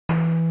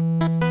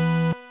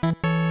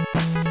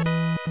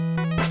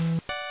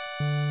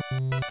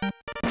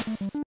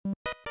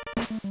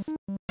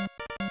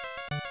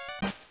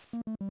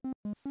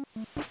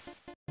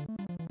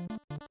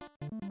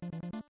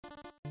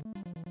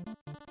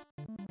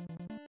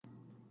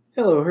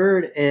Hello,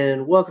 Herd,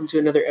 and welcome to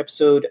another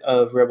episode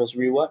of Rebels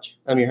Rewatch.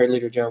 I'm your Herd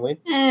leader, John Wayne.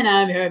 And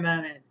I'm your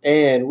moment.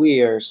 And we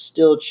are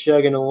still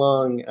chugging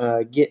along,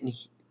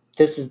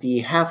 this is the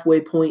halfway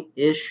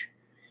point-ish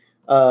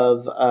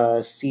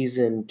of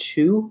Season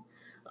 2.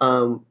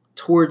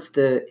 Towards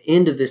the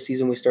end of this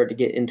season, we start to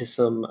get into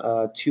some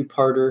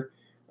two-parter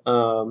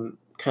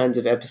kinds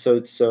of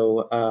episodes,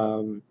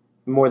 so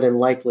more than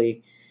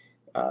likely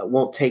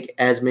won't take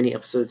as many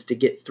episodes to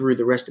get through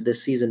the rest of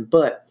this season,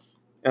 but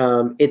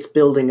it's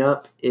building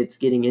up, it's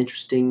getting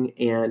interesting,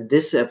 and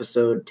this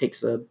episode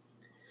takes a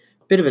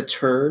bit of a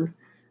turn.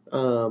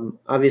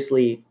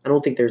 Obviously, I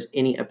don't think there's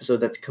any episode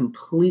that's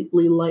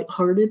completely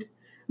lighthearted,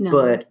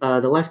 but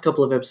the last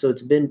couple of episodes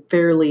have been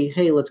fairly,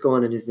 hey, let's go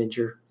on an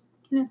adventure.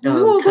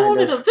 Go on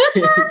an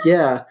adventure?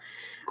 Yeah.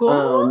 Go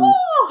on!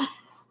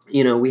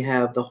 We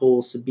have the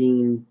whole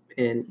Sabine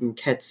and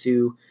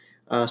Ketsu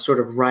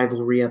sort of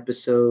rivalry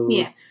episode.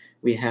 Yeah.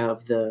 We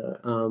have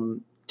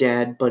the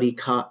dad buddy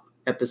cop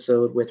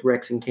episode with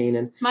Rex and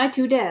Kanan. My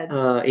two dads.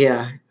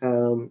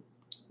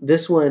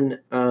 This one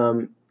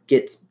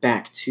gets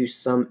back to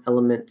some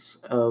elements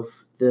of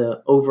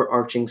the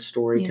overarching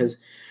story because,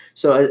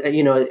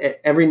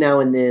 every now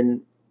and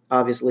then,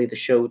 obviously, the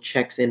show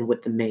checks in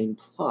with the main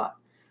plot.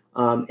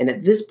 And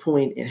at this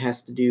point, it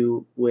has to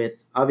do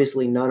with,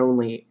 obviously, not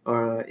only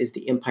is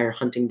the Empire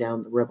hunting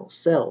down the rebel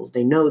cells,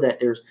 they know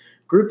that there's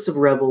groups of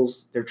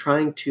rebels, they're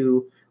trying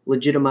to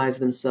legitimize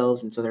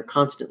themselves, and so they're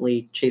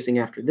constantly chasing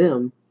after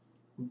them.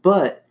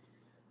 But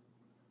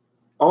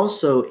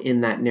also in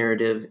that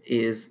narrative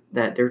is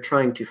that they're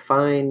trying to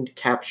find,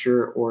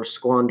 capture, or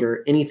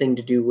squander anything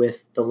to do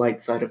with the light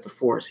side of the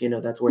Force.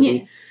 That's where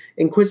the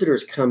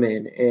Inquisitors come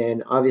in.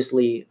 And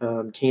obviously,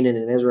 Kanan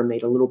and Ezra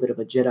made a little bit of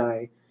a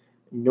Jedi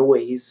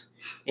noise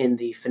in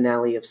the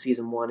finale of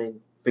Season 1 and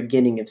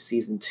beginning of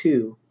Season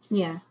 2.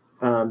 Yeah.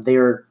 They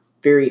are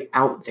very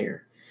out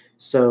there.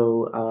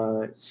 So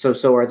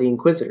are the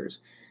Inquisitors.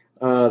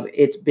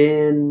 It's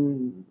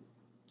been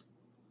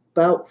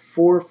about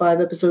 4 or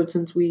 5 episodes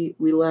since we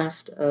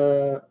last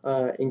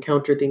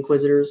encountered the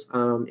Inquisitors.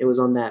 It was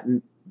on that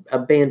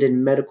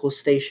abandoned medical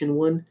station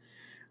one,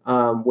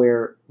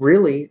 where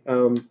really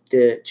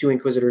the 2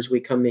 Inquisitors we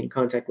come in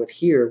contact with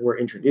here were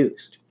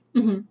introduced.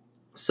 Mm-hmm.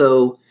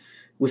 So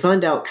we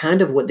find out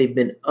kind of what they've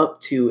been up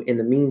to in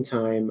the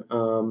meantime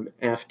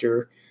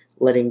after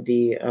letting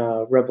the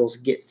rebels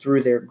get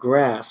through their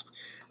grasp.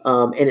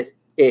 And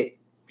it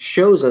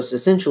shows us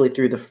essentially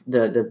through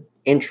the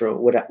intro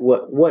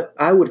what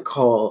I would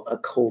call a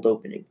cold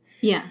opening.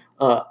 Yeah.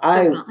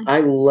 I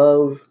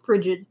love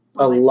frigid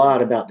a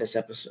lot about this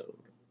episode.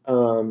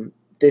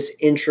 This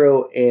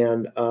intro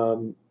and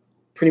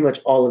pretty much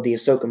all of the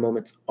Ahsoka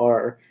moments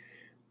are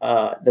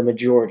the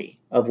majority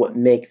of what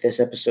make this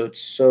episode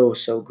so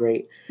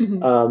great.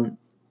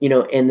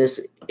 Mm-hmm. And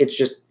it's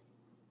just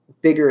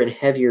bigger and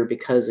heavier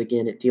because,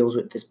 again, it deals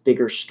with this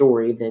bigger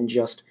story than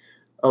just,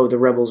 oh, the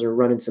rebels are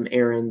running some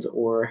errands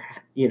or,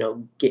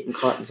 getting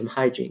caught in some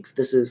hijinks.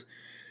 This is,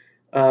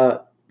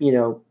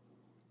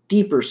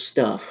 deeper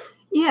stuff.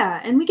 Yeah,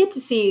 and we get to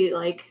see,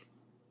 a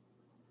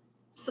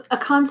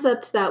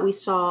concept that we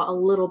saw a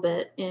little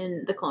bit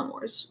in the Clone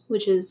Wars,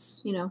 which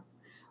is,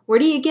 where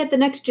do you get the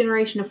next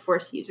generation of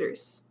Force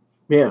users?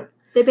 Yeah.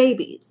 The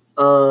babies.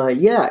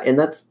 Yeah, and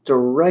that's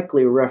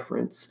directly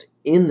referenced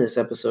in this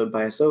episode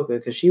by Ahsoka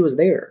because she was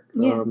there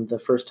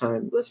the first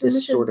time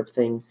this sort of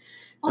thing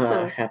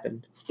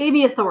happened.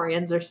 Baby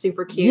Ithorians are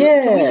super cute.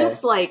 Yeah. Can we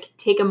just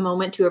take a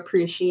moment to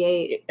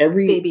appreciate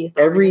baby Ithorians?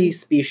 Every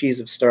species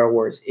of Star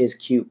Wars is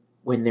cute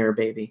when they're a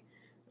baby.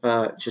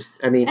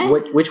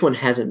 Which one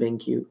hasn't been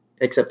cute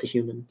except the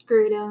human?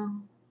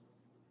 Greedo.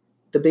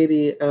 The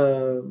baby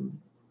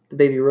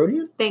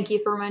Rodian? Thank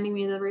you for reminding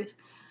me of the race.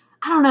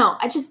 I don't know.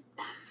 I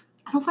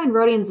don't find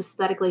Rodians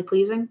aesthetically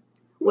pleasing.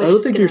 I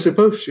don't think you're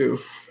supposed to.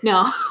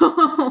 No.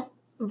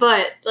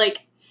 But, I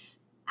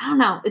don't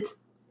know. It's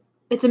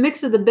a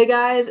mix of the big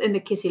eyes and the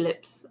kissy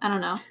lips. I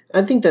don't know.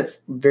 I think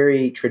that's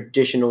very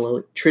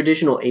traditional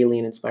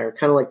alien inspired,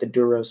 kind of like the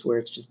Duros, where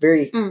it's just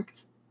very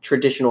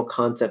traditional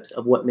concepts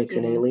of what makes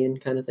an alien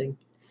kind of thing.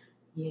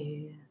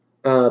 Yeah.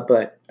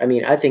 But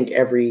I think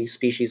every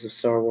species of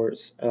Star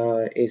Wars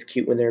is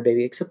cute when they're a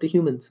baby, except the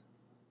humans.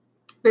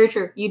 Very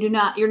true. You're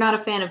not a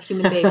fan of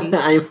human babies.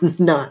 I'm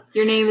not.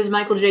 Your name is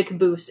Michael J.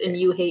 Caboose, and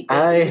you hate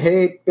babies. I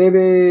hate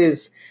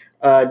babies.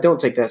 Don't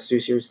take that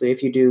too seriously.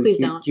 If you do, please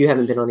don't. You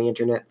haven't been on the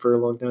internet for a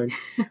long time.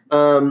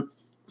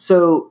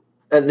 So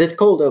this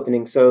cold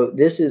opening. So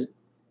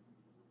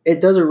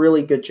it does a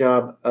really good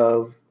job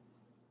of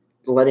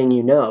letting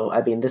you know.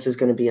 This is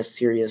going to be a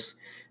serious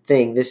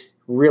thing. This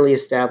really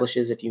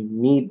establishes as if you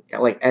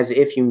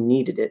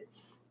needed it,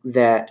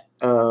 that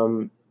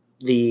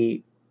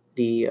the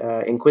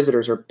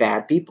Inquisitors are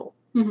bad people.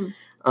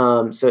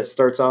 Mm-hmm. So it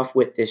starts off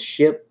with this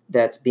ship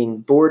that's being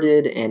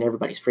boarded and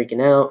everybody's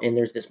freaking out, and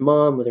there's this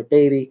mom with her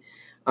baby,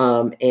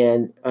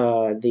 and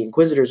the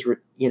Inquisitors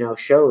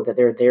show that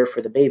they're there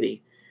for the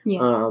baby.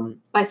 Yeah.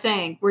 By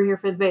saying, we're here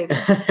for the baby.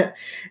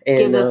 And,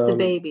 give us the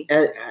baby.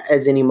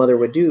 As any mother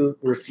would do,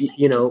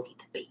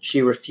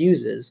 she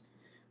refuses.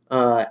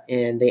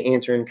 and they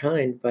answer in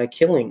kind by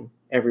killing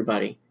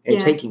everybody and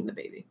Yeah. taking the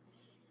baby.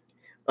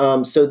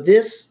 So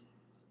this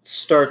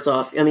starts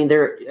off, I mean,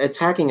 they're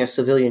attacking a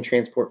civilian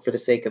transport for the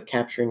sake of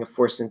capturing a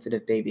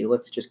Force-sensitive baby.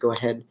 Let's just go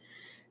ahead.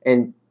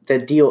 And the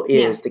deal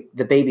is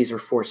the babies are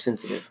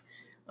Force-sensitive.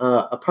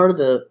 A part of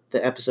the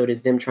episode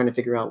is them trying to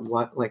figure out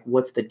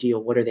what's the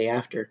deal? What are they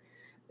after?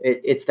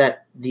 It's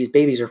that these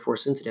babies are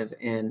Force-sensitive.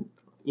 And,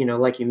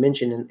 like you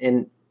mentioned,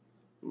 and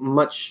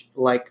much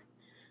like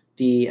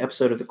the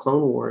episode of the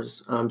Clone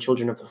Wars,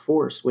 Children of the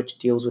Force, which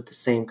deals with the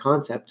same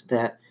concept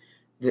that,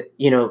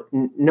 no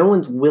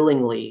one's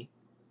willingly,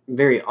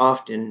 very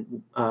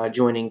often,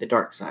 joining the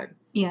dark side.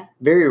 Yeah.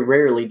 Very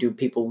rarely do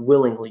people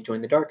willingly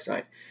join the dark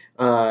side.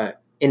 And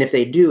if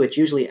they do, it's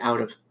usually out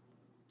of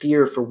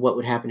fear for what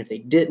would happen if they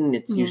didn't.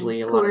 It's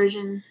usually a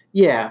coercion.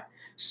 Yeah.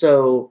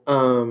 So,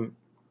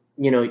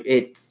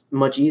 it's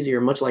much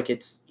easier, much like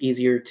it's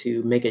easier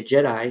to make a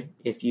Jedi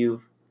if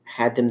you've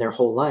had them their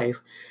whole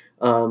life.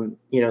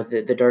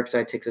 The dark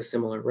side takes a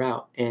similar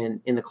route.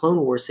 And in the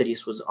Clone Wars,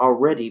 Sidious was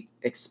already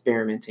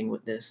experimenting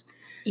with this.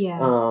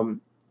 Yeah.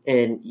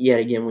 And yet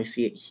again, we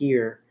see it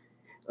here.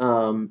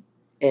 And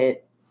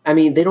I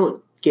mean, they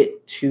don't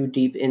get too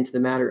deep into the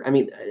matter. I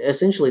mean,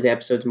 essentially the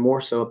episode's more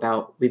so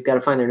about we've got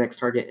to find their next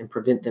target and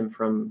prevent them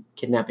from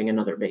kidnapping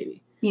another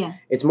baby. Yeah.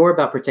 It's more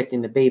about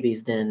protecting the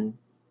babies than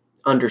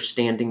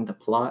understanding the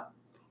plot.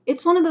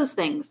 It's one of those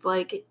things,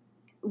 like,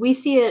 we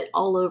see it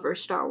all over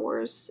Star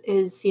Wars,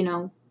 is,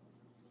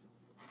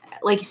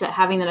 like you said,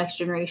 having the next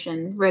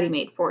generation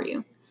ready-made for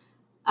you.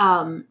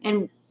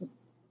 And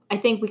I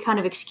think we kind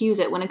of excuse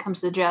it when it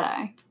comes to the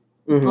Jedi.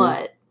 Mm-hmm.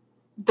 But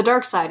the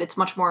dark side, it's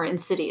much more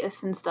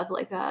insidious and stuff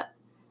like that.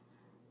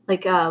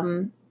 Like,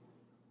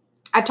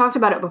 I've talked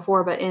about it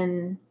before, but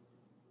in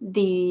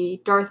the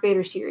Darth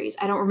Vader series,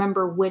 I don't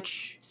remember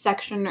which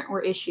section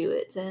or issue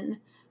it's in,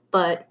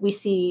 but we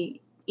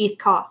see Eth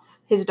Koth,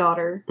 his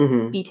daughter,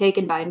 Mm-hmm. be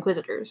taken by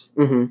Inquisitors.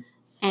 Mm-hmm.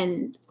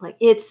 And, like,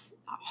 it's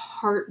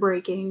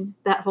heartbreaking,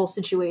 that whole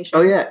situation.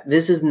 Oh, yeah.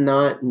 This is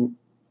not...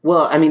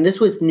 Well, I mean,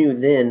 this was new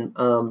then,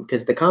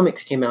 because the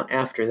comics came out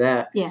after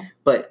that. Yeah.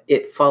 But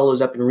it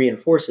follows up and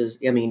reinforces.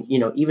 I mean,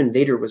 even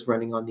Vader was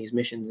running on these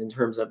missions in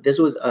terms of this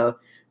was a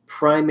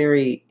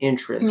primary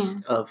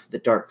interest of the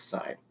dark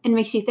side. And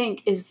makes you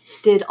think,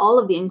 did all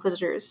of the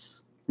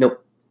Inquisitors...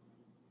 Nope.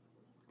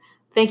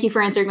 Thank you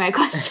for answering my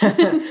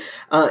question.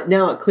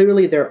 Now,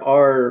 clearly there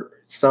are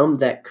some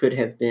that could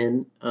have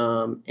been,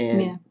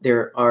 and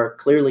there are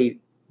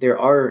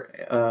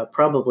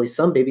probably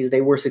some babies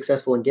they were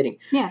successful in getting.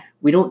 Yeah.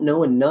 We don't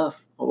know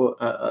enough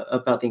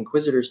about the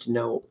Inquisitors to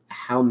know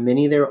how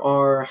many there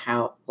are,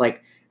 how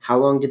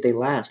long did they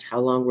last, how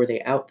long were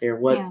they out there,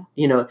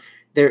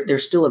 they're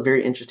still a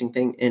very interesting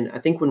thing. And I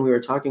think when we were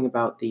talking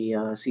about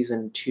the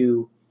season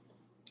 2,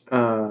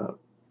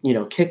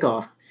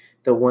 kickoff,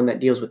 the one that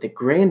deals with the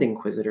Grand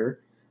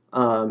Inquisitor,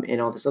 and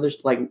all this other,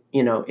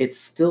 it's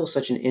still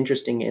such an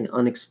interesting and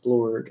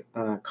unexplored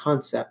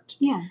concept.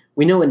 Yeah.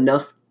 We know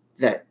enough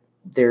that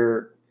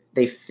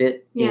they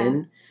fit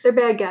in. They're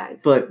bad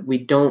guys. But we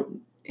don't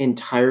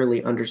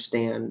entirely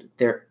understand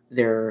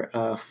their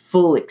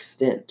full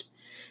extent.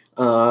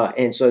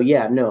 And so,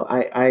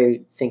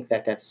 I think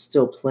that that's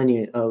still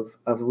plenty of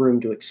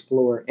room to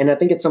explore. And I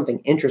think it's something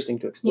interesting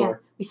to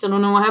explore. Yeah. We still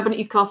don't know what happened to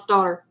Eth Koth's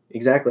daughter.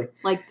 Exactly.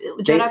 Like,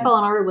 Jedi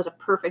Fallen Order was a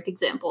perfect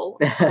example.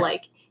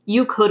 Like,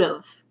 you could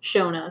have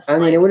shown us. I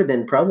mean, it would have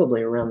been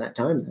probably around that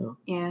time, though.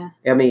 Yeah.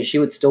 I mean, she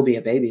would still be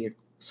a baby.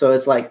 So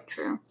it's like...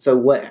 True. So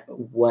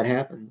what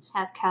happens?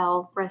 Have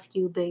Cal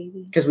rescue a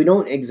baby. Because we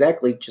don't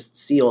exactly just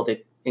see all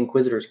the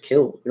Inquisitors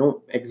killed. We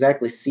don't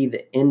exactly see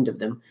the end of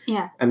them.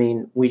 Yeah. I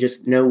mean, we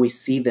just know we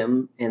see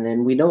them, and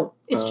then we don't.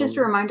 It's just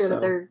a reminder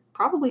that they're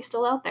probably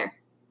still out there.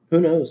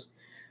 Who knows?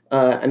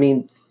 I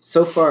mean,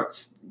 so far,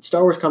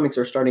 Star Wars comics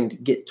are starting to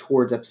get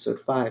towards Episode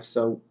 5,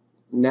 so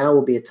now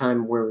will be a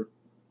time where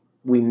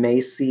we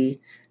may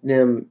see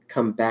them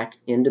come back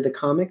into the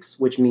comics,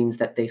 which means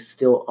that they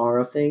still are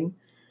a thing.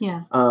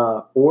 Yeah.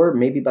 Or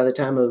maybe by the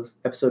time of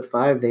Episode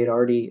 5, they'd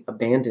already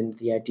abandoned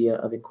the idea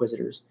of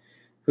Inquisitors.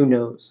 Who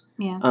knows?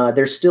 Yeah.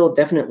 There's still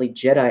definitely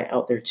Jedi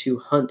out there to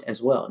hunt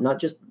as well. Not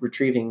just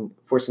retrieving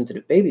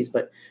Force-sensitive babies,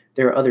 but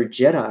there are other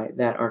Jedi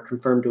that are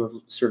confirmed to have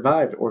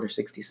survived Order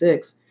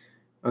 66.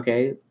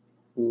 Okay,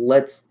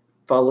 let's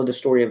follow the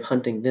story of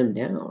hunting them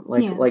down.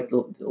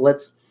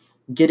 Let's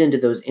get into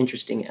those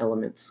interesting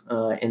elements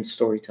in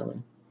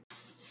storytelling.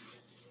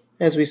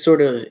 As we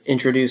sort of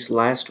introduced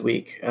last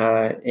week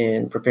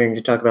in preparing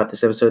to talk about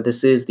this episode,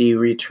 this is the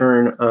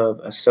return of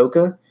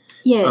Ahsoka.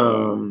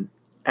 Yeah.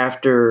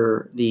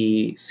 After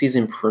the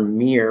season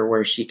premiere,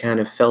 where she kind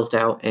of felt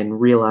out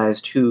and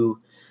realized who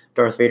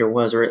Darth Vader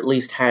was, or at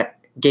least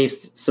gave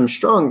some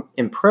strong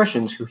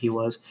impressions who he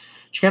was,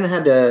 she kind of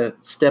had to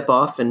step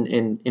off and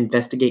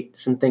investigate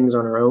some things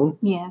on her own.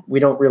 Yeah. We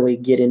don't really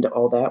get into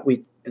all that.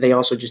 They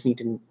also just need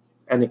an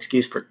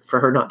excuse for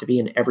her not to be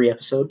in every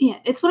episode. Yeah,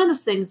 it's one of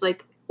those things,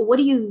 like, what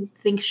do you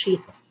think she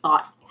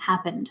thought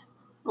happened?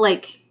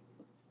 Like,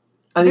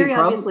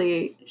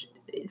 obviously,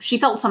 she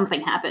felt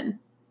something happen.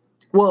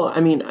 Well,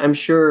 I mean, I'm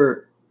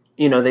sure,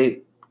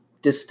 they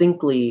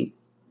distinctly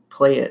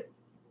play it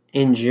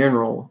in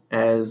general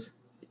as,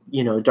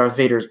 Darth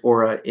Vader's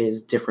aura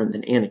is different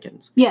than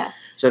Anakin's. Yeah.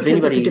 So if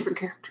because they're anybody, different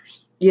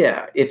characters.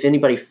 yeah, if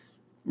anybody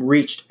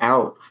reached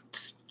out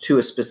to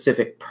a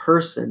specific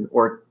person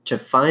or to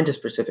find a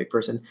specific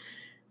person,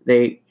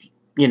 they,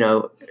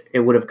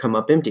 it would have come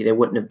up empty. They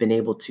wouldn't have been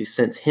able to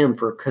sense him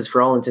because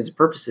for all intents and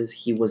purposes,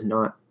 he was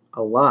not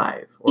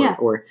alive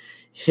or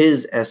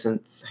his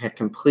essence had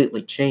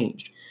completely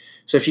changed.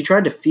 So if she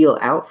tried to feel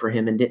out for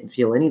him and didn't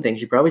feel anything,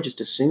 she probably just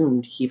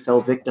assumed he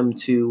fell victim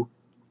to,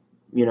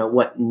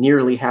 what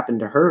nearly happened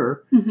to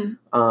her.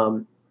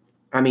 Mm-hmm.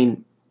 I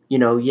mean,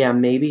 yeah,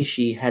 maybe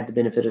she had the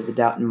benefit of the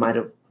doubt and might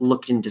have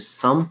looked into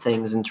some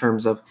things in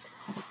terms of,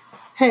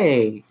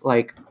 hey,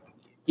 like,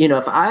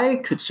 if I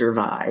could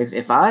survive,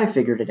 if I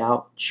figured it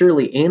out,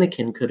 surely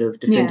Anakin could have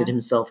defended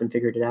himself and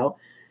figured it out.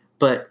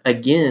 But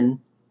again,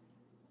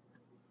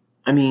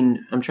 I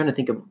mean, I'm trying to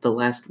think of the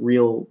last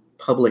real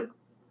public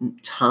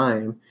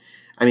time.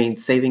 I mean,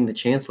 saving the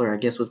Chancellor, I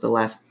guess, was the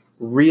last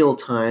real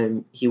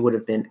time he would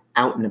have been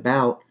out and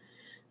about.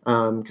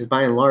 Because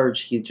by and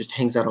large, he just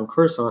hangs out on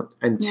Coruscant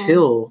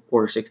until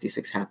Order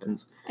 66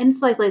 happens. And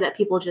it's likely that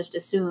people just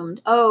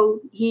assumed, oh,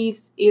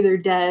 he's either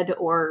dead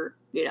or,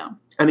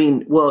 I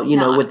mean, well,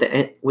 with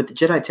the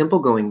Jedi Temple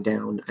going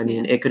down, I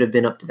mean, it could have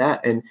been up to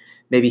that, and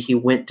maybe he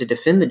went to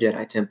defend the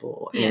Jedi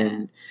Temple,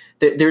 and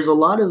there's a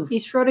lot of...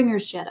 He's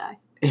Schrodinger's Jedi.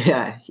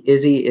 Yeah,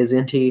 is he?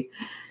 Isn't he?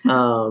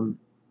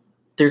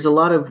 There's a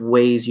lot of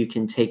ways you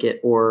can take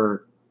it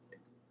or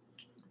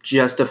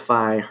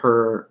justify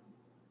her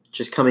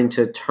just coming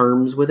to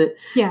terms with it.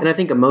 Yeah. And I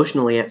think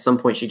emotionally at some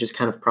point she just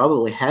kind of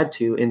probably had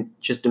to, and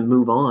just to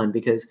move on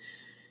because,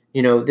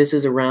 this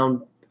is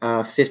around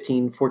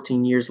 15,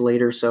 14 years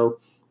later. So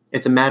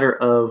it's a matter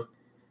of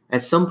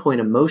at some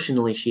point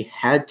emotionally she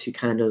had to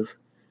kind of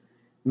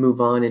move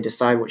on and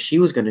decide what she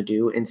was going to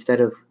do instead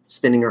of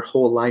spending her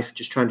whole life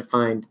just trying to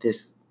find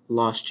this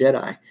lost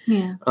Jedi.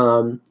 Yeah.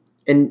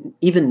 And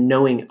even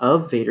knowing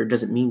of Vader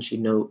doesn't mean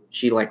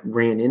she like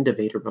ran into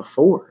Vader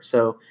before.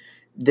 So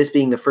this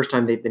being the first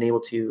time they've been able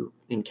to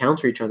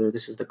encounter each other,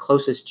 this is the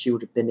closest she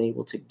would have been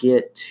able to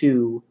get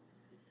to,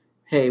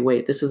 hey,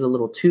 wait, this is a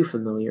little too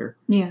familiar.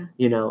 Yeah.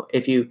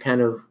 If you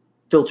kind of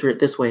filter it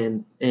this way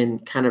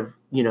and kind of,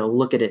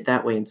 look at it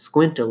that way and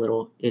squint a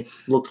little, it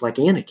looks like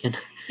Anakin.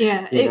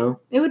 Yeah.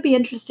 It would be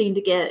interesting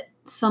to get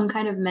some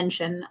kind of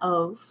mention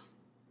of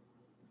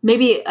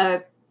maybe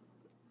a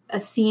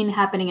scene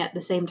happening at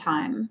the same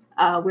time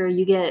where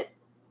you get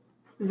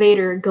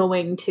Vader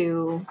going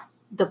to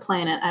the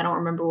planet, I don't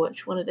remember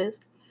which one it is,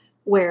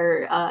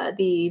 where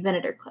the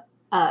Venator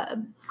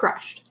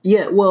crashed.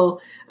 Yeah,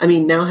 well, I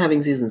mean, now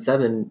having season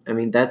 7, I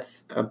mean,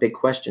 that's a big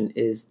question.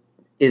 Is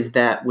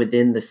that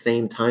within the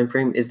same time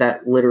frame? Is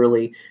that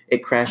literally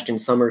it crashed in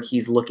summer,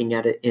 he's looking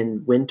at it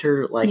in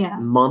winter,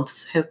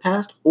 months have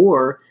passed?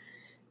 Or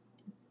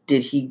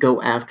did he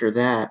go after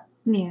that?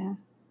 Yeah.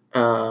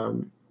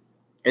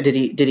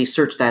 Did he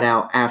search that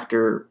out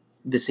after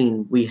the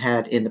scene we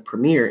had in the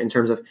premiere in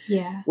terms of,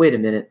 wait a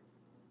minute,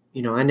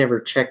 I never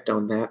checked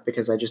on that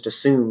because I just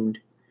assumed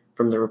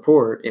from the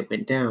report it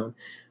went down.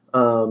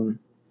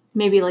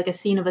 Maybe like a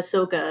scene of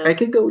Ahsoka. I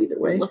could go either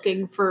way.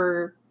 Looking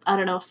for, I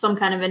don't know, some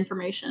kind of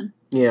information.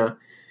 Yeah.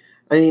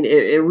 I mean,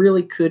 it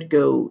really could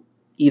go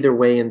either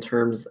way in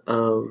terms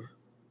of,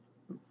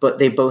 but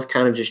they both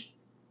kind of just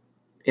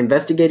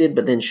investigated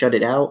but then shut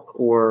it out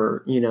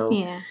or,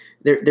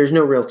 there's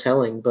no real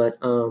telling. But,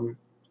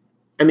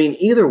 I mean,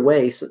 either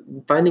way,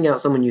 finding out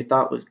someone you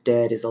thought was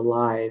dead is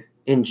alive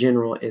in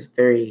general is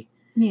very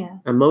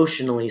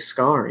emotionally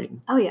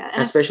scarring. Oh, yeah.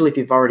 And especially if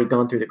you've already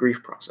gone through the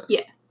grief process.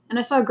 Yeah. And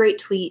I saw a great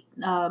tweet.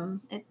 I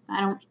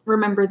don't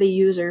remember the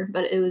user,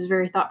 but it was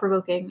very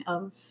thought-provoking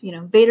of,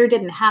 Vader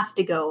didn't have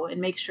to go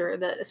and make sure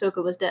that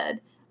Ahsoka was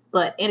dead,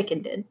 but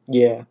Anakin did.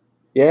 Yeah.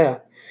 Yeah.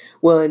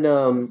 Well,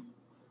 and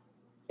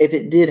if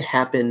it did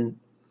happen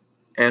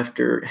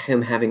after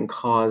him having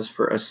cause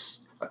for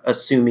us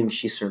assuming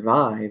she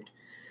survived,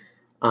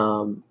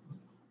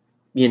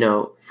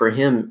 for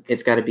him,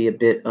 it's got to be a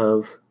bit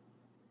of,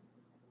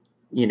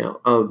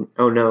 oh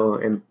no,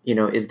 and,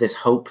 is this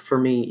hope for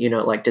me?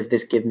 Does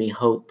this give me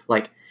hope?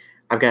 Like,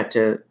 I've got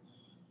to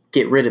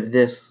get rid of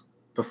this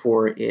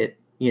before it,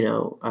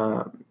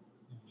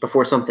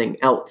 before something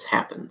else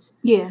happens.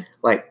 Yeah.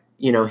 Like,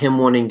 him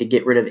wanting to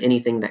get rid of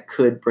anything that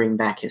could bring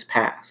back his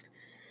past.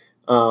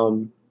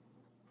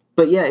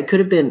 But yeah, it could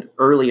have been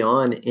early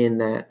on in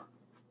that,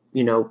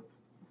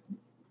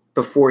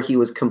 before he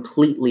was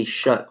completely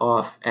shut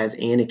off as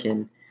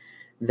Anakin,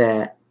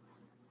 that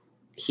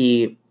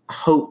he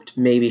hoped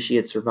maybe she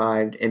had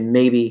survived and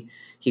maybe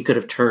he could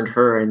have turned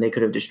her and they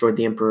could have destroyed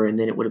the Emperor and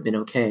then it would have been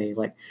okay.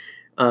 Like,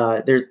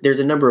 there's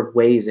a number of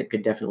ways it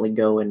could definitely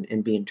go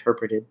and be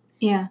interpreted.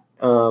 Yeah.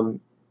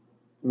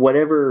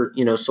 Whatever,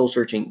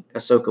 soul-searching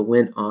Ahsoka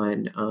went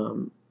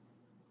on,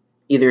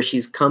 either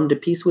she's come to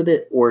peace with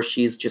it or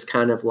she's just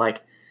kind of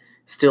like,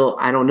 still,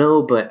 I don't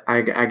know, but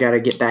I got to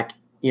get back,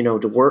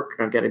 to work.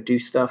 I've got to do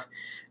stuff.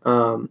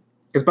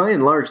 because by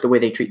and large, the way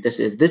they treat this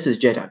is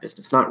Jedi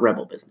business, not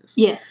Rebel business.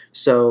 Yes.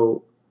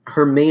 So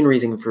her main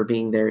reason for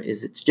being there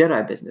is it's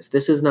Jedi business.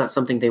 This is not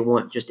something they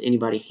want just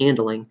anybody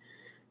handling.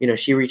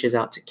 She reaches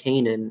out to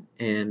Kanan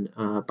and,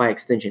 by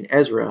extension,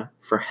 Ezra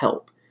for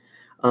help.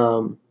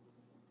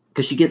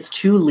 Because she gets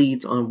 2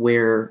 leads on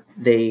where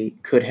they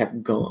could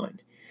have gone.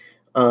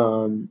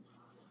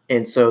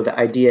 And so the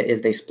idea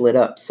is they split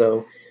up.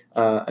 So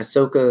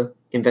Ahsoka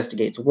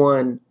investigates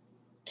one,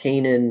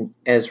 Kanan,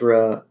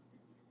 Ezra,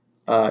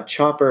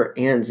 Chopper,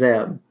 and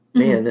Zeb.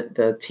 Man,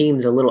 the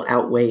team's a little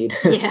outweighed.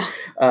 Yeah.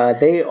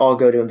 They all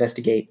go to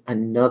investigate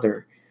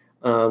another.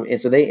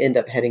 And so they end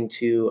up heading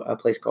to a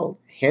place called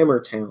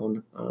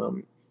Hammertown.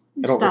 I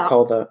don't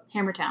recall the...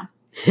 Hammertown.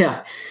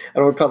 Yeah. I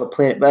don't recall the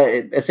planet, but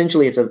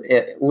essentially it's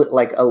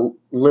like a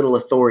little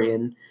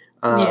Ithorian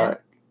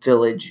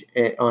village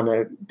on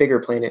a bigger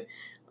planet.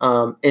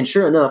 And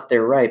sure enough,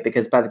 they're right,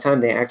 because by the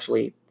time they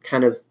actually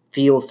kind of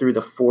feel through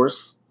the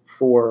Force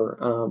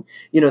for,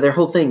 their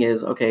whole thing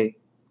is, okay,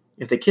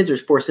 if the kids are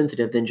Force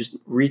sensitive, then just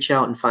reach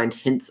out and find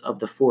hints of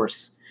the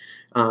Force.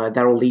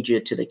 That'll lead you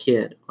to the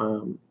kid.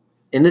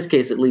 In this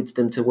case, it leads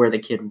them to where the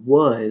kid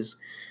was,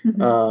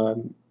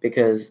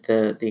 because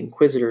the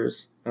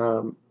Inquisitors,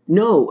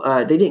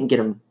 they didn't get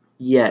him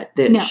yet.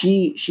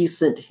 She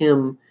sent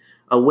him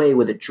away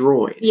with a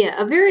droid. Yeah,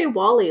 a very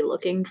Wall-E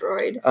looking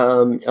droid.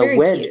 A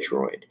Wed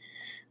droid.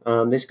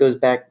 This goes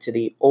back to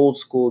the old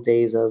school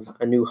days of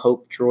A New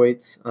Hope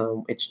droids.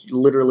 It's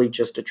literally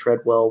just a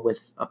treadwell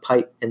with a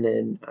pipe and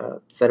then a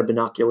set of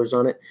binoculars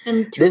on it.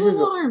 And 2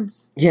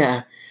 alarms.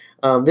 Yeah.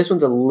 This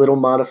one's a little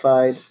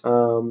modified.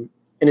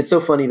 And it's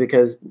so funny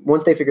because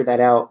once they figure that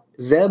out,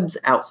 Zeb's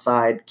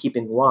outside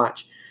keeping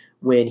watch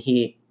when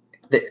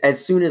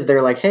as soon as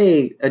they're like,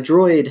 hey, a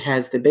droid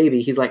has the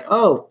baby, he's like,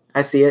 oh,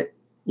 I see it.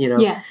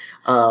 Yeah.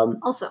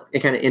 Also,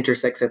 it kind of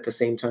intersects at the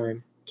same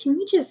time. Can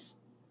we just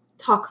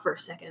talk for a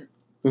second?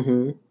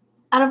 Mm-hmm.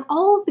 Out of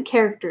all of the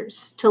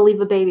characters to leave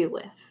a baby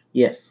with,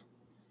 yes,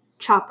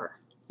 Chopper.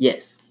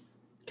 Yes,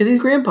 because he's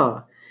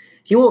grandpa.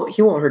 He won't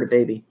hurt a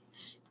baby.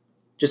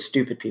 Just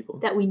stupid people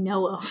that we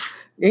know of.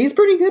 He's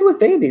pretty good with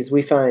babies,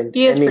 we find.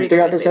 He is pretty good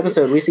throughout with this babies.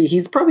 episode, we see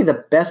he's probably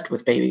the best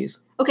with babies.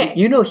 Okay.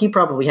 He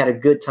probably had a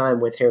good time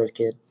with Hera's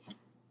kid.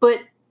 But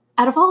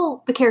out of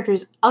all the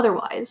characters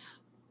otherwise,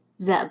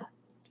 Zeb.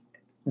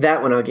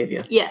 That one I'll give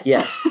you. Yes.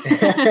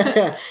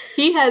 Yes.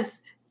 He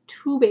has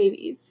 2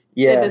 babies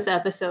in this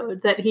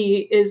episode that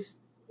he is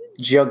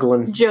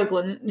juggling.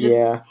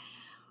 Just,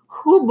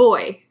 oh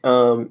boy.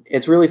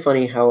 It's really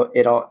funny how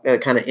it all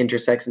kind of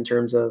intersects in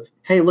terms of,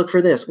 hey, look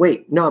for this.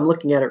 Wait, no, I'm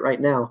looking at it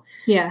right now.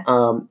 Yeah.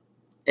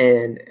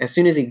 And as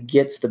soon as he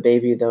gets the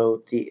baby,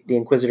 though, the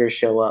Inquisitors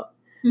show up.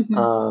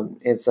 Mm-hmm.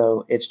 And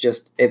so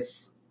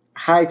it's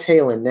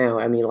hightailing now.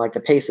 I mean, like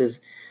the pace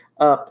is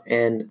up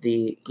and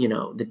the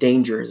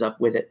danger is up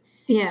with it.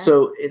 Yeah.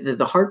 So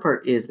the hard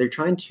part is they're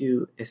trying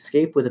to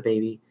escape with a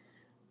baby,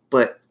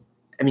 but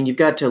I mean, you've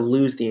got to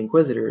lose the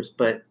Inquisitors,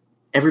 but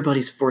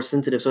everybody's Force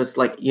sensitive. So it's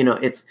like,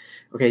 it's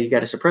okay. You got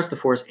to suppress the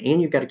Force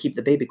and you've got to keep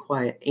the baby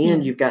quiet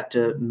and you've got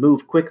to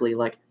move quickly.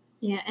 Like,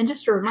 yeah. And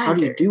just a reminder, how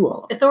do you do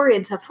all of it?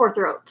 Ithorians have 4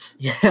 throats.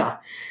 Yeah.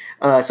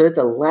 So it's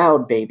a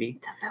loud baby.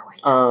 It's a very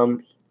loud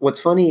baby. What's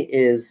funny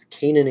is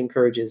Kanan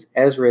encourages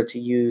Ezra to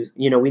use,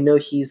 we know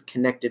he's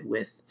connected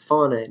with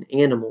fauna and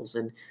animals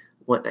and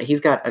whatnot. He's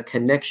got a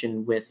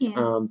connection with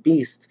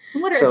beasts.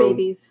 What are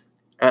babies?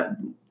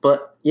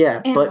 But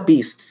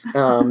beasts.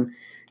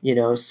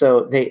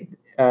 So they,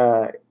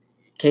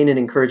 Kanan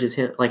encourages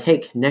him, like, hey,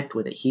 connect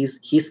with it.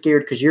 He's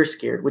scared because you're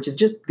scared, which is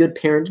just good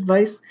parent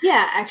advice.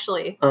 Yeah,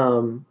 actually.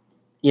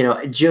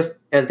 Just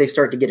as they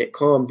start to get it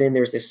calm, then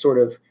there's this sort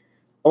of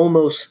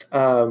almost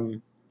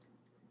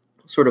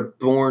sort of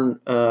Bourne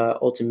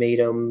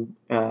ultimatum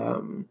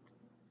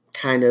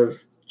kind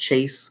of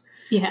chase.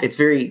 Yeah. It's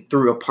very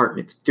through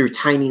apartments, through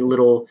tiny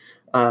little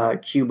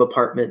cube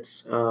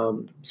apartments.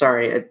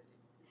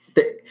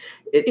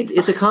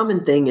 It's a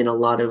common thing in a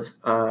lot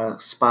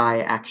of spy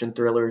action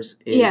thrillers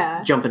is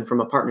jumping from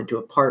apartment to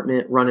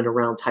apartment, running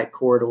around tight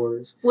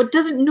corridors. What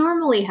doesn't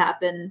normally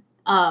happen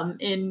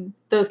in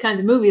those kinds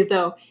of movies,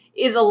 though,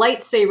 is a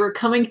lightsaber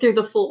coming through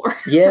the floor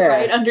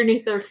right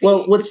underneath their feet.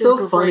 Well, what's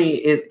so funny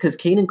is because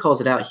Kanan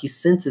calls it out, he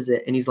senses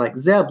it, and he's like,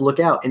 Zeb, look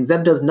out. And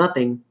Zeb does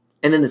nothing,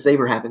 and then the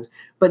saber happens.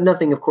 But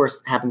nothing, of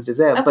course, happens to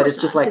Zeb. But it's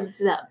just like, it's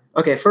Zeb.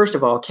 Okay, first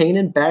of all,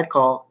 Kanan, bad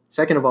call.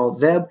 Second of all,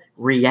 Zeb,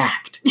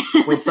 react.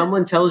 When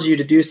someone tells you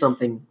to do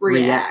something,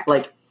 react.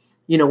 Like,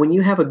 when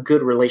you have a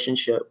good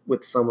relationship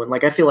with someone,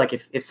 like I feel like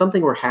if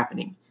something were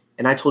happening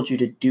and I told you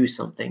to do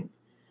something,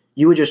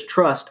 you would just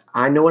trust,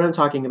 I know what I'm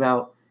talking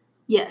about.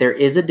 Yes. There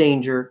is a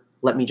danger.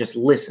 Let me just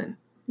listen.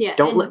 Yeah.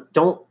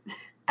 Don't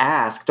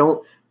ask.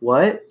 No,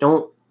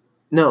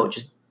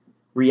 just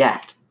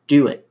react.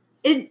 Do it.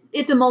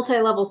 It's a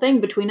multi-level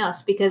thing between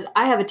us because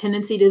I have a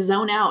tendency to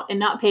zone out and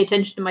not pay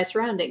attention to my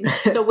surroundings.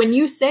 So when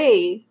you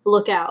say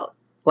look out,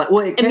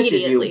 it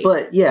catches you,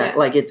 but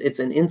like it's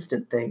an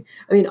instant thing.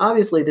 I mean,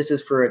 obviously this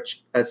is for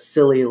a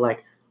silly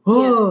like,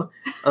 but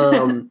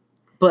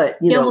But,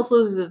 he almost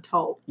loses his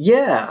toe.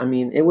 Yeah, I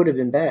mean, it would have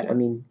been bad. I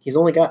mean, he's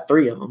only got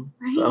 3 of them.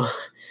 Right? So.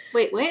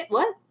 Wait, what?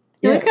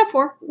 No, he's got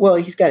 4. Well,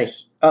 he's got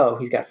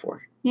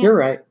 4. Yeah.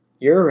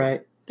 You're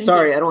right.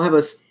 Sorry, I don't have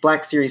a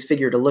Black Series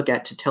figure to look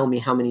at to tell me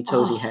how many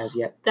toes he has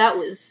yet. That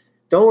was.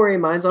 Don't worry,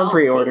 mine's salty. On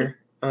pre-order.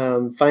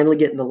 Finally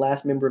getting the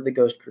last member of the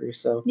Ghost Crew.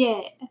 So.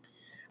 Yeah.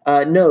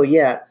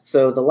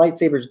 So the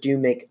lightsabers do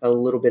make a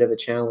little bit of a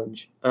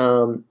challenge.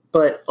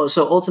 But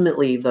so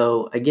ultimately,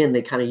 though, again,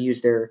 they kind of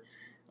use their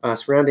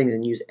surroundings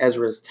and use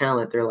Ezra's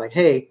talent. They're like,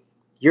 hey,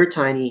 you're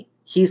tiny,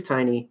 he's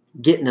tiny,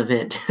 get an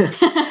event.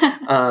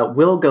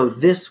 We'll go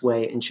this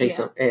way and chase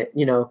them,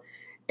 and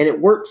it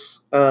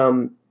works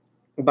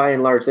by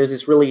and large. There's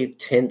this really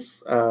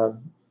tense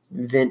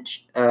vent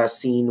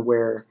scene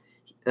where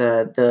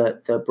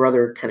the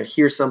brother kind of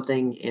hears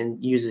something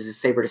and uses his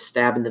saber to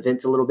stab in the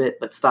vents a little bit,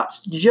 but stops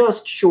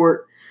just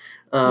short,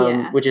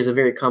 which is a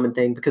very common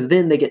thing because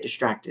then they get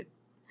distracted.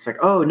 It's like,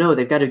 oh no,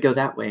 they've got to go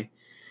that way.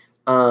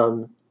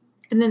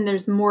 And then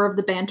there's more of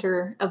the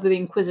banter of the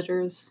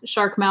Inquisitors,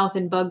 Sharkmouth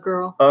and Bug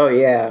Girl. Oh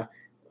yeah,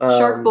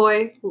 Shark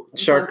Boy,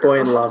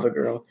 and Lava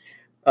Girl.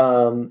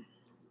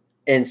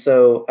 And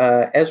so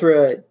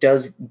Ezra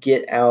does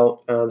get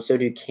out. So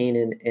do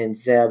Kanan and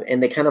Zeb,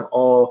 and they kind of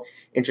all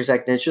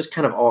intersect, and it's just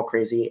kind of all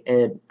crazy.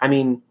 And I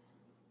mean,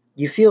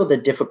 you feel the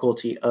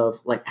difficulty of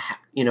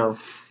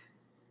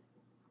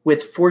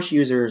with Force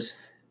users,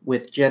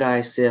 with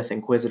Jedi, Sith,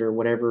 Inquisitor,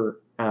 whatever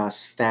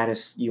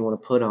status you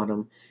want to put on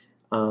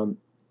them.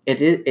 It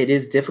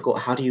is difficult.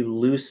 How do you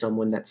lose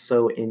someone that's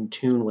so in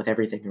tune with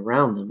everything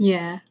around them?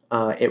 Yeah.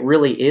 It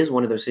really is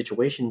one of those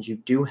situations you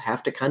do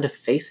have to kind of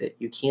face it.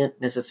 You can't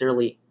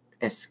necessarily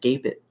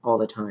escape it all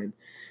the time.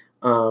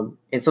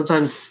 And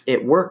sometimes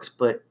it works,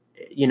 but,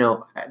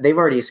 they've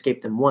already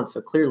escaped them once.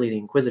 So clearly the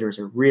Inquisitors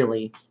are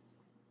really,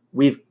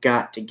 we've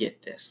got to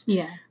get this.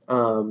 Yeah.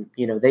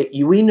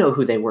 We know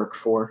who they work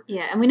for.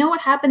 Yeah. And we know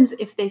what happens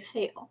if they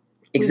fail.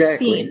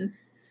 Exactly. We've seen.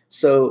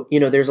 So,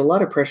 there's a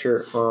lot of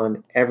pressure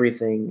on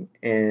everything,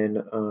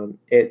 and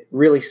it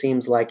really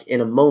seems like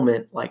in a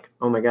moment, like,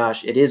 oh my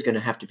gosh, it is going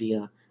to have to be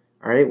all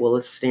right, well,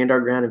 let's stand our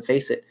ground and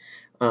face it.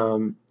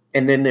 And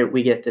then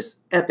we get this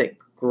epic,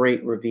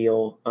 great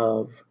reveal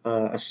of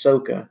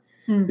Ahsoka,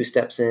 who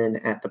steps in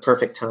at the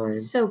perfect time.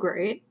 So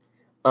great.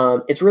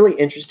 It's really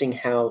interesting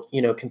how,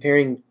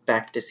 comparing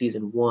back to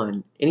season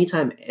 1,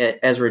 anytime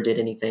Ezra did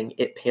anything,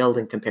 it paled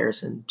in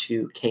comparison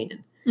to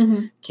Kanan.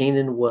 Mm-hmm.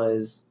 Kanan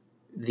was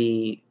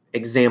the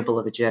example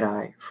of a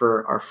Jedi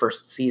for our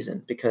first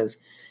season because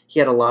he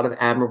had a lot of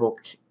admirable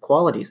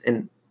qualities,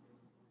 and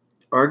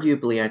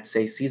arguably I'd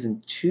say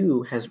season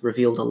 2 has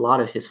revealed a lot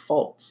of his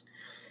faults,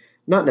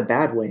 not in a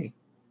bad way,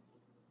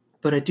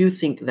 but I do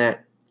think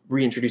that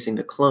reintroducing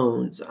the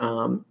clones,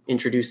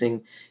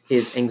 introducing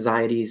his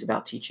anxieties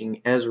about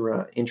teaching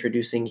Ezra,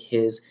 introducing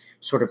his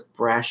sort of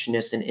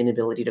brashness and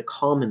inability to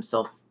calm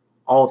himself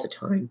all the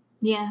time.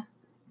 Yeah.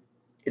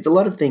 It's a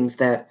lot of things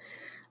that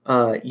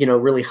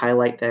really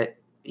highlight that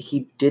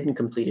he didn't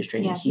complete his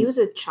training. Yeah, he was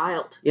a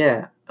child.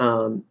 Yeah.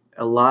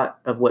 A lot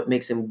of what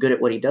makes him good at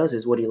what he does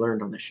is what he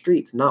learned on the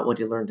streets, not what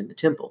he learned in the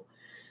temple.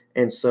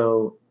 And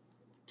so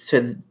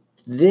to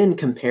then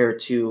compare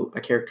to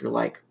a character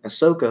like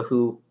Ahsoka,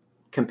 who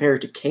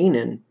compared to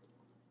Kanan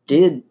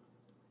did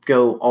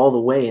go all the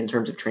way in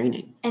terms of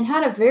training. And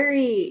had a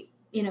very,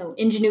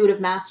 ingenuitive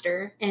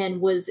master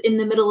and was in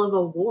the middle of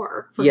a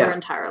war for her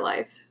entire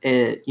life.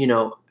 And,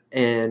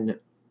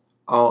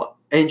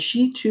 and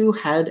she too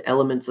had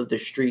elements of the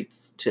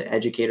streets to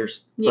educate her.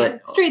 Yeah,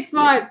 but, street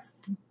smarts.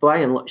 By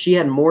and large, she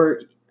had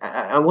more.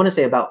 I want to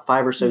say about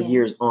 5 or so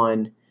years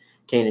on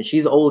Kanan.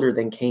 She's older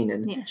than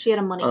Kanan. Yeah, she had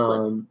a money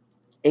clip.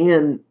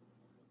 And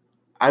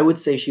I would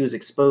say she was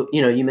exposed.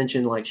 You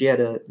mentioned like she had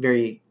a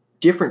very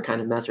different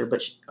kind of master,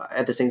 but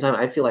at the same time,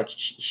 I feel like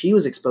she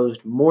was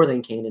exposed more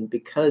than Kanan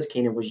because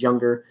Kanan was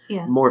younger,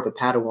 more of a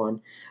Padawan.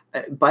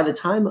 By the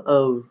time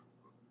of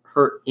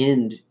her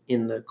end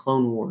in the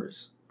Clone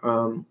Wars.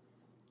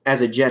 As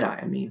a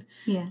Jedi, I mean.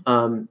 Yeah.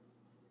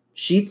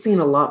 She'd seen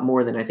a lot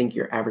more than I think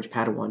your average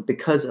Padawan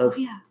because of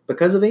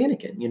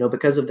Anakin,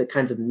 because of the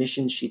kinds of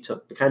missions she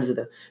took, because of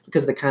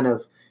the kind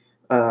of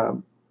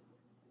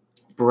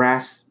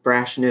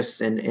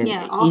brashness and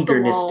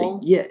eagerness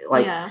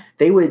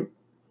they would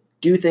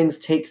do things,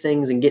 take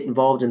things, and get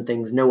involved in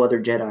things no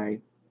other Jedi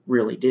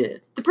really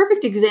did. The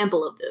perfect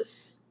example of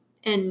this,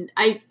 and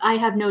I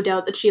have no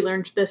doubt that she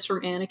learned this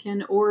from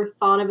Anakin or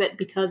thought of it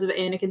because of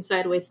Anakin's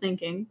sideways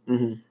thinking.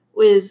 Mm-hmm.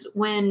 Was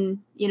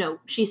when,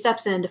 she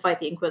steps in to fight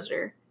the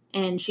Inquisitor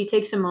and she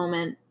takes a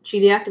moment,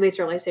 she deactivates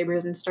her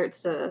lightsabers and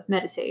starts to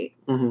meditate.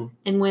 Mm-hmm.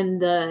 And when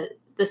the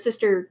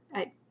sister,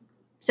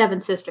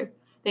 seventh sister,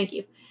 thank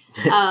you,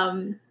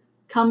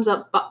 comes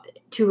up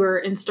to her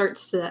and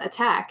starts to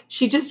attack,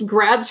 she just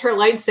grabs her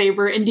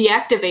lightsaber and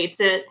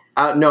deactivates it.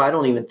 No, I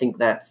don't even think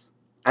that's,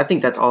 I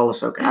think that's all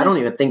Ahsoka. I don't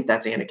even think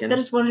that's Anakin. That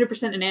is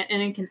 100% an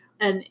Anakin.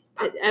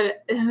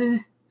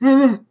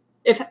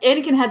 If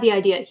Anakin had the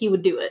idea, he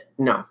would do it.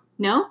 No.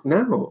 No?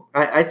 No,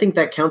 I think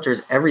that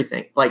counters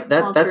everything. Like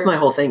that. Well, that's true. my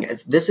whole thing.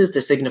 This is to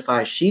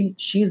signify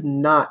she's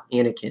not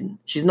Anakin.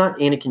 She's not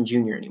Anakin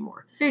Jr.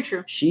 anymore. Very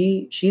true.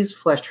 She's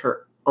fleshed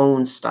her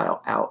own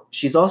style out.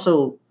 She's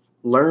also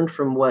learned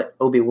from what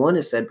Obi-Wan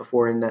has said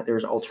before, in that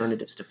there's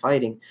alternatives to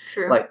fighting.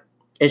 True. Like,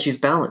 and she's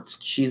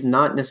balanced. She's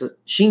not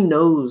she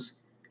knows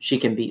she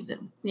can beat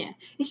them. Yeah.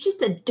 It's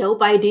just a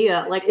dope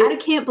idea. Like, I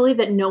can't believe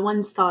that no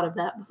one's thought of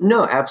that before.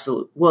 No,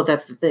 absolutely. Well,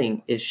 that's the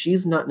thing, is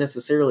she's not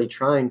necessarily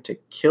trying to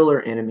kill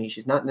her enemy.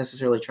 She's not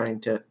necessarily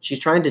she's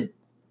trying to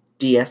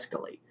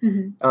de-escalate.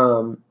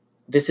 Mm-hmm.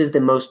 This is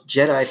the most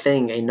Jedi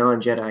thing a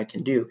non-Jedi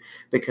can do,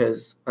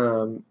 because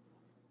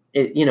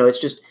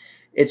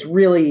it's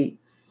really,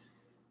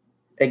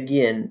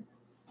 again,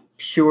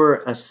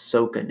 pure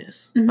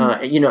Ahsoka-ness.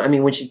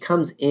 Mm-hmm. When she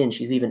comes in,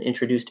 she's even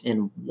introduced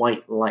in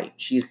white light.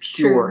 She's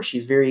pure. True.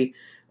 She's very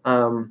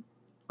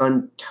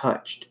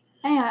untouched.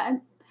 I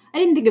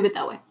didn't think of it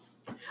that way.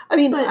 I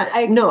mean, but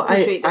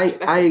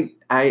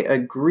I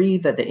agree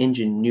that the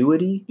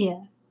ingenuity,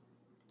 yeah,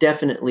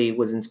 definitely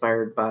was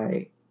inspired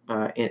by.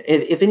 And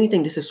if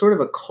anything, this is sort of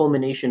a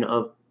culmination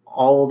of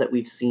all that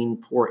we've seen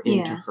pour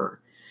into her.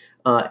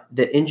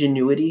 The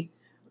ingenuity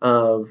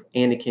of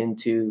Anakin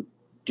to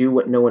do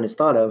what no one has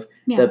thought of,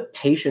 the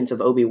patience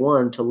of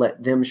Obi-Wan to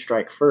let them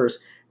strike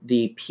first,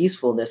 the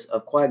peacefulness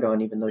of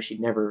Qui-Gon, even though she'd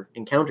never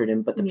encountered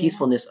him, but the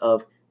peacefulness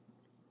of,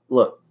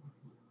 look,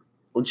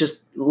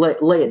 just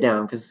lay it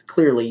down, because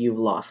clearly you've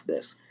lost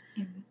this.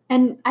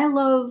 And I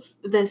love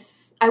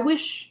this. I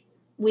wish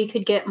we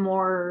could get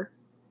more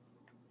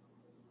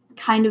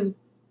kind of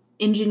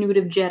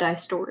ingenuitive Jedi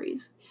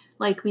stories.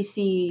 Like, we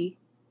see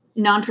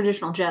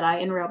non-traditional Jedi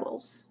in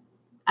Rebels.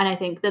 And I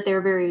think that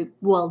they're very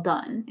well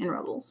done in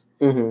Rebels.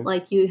 Mm-hmm.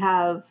 Like, you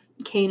have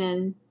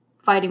Kanan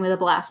fighting with a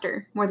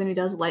blaster more than he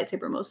does a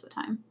lightsaber most of the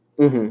time.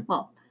 Mm-hmm.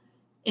 Well,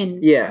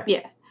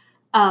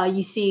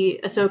 you see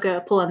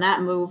Ahsoka pulling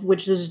that move,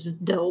 which is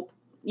just dope.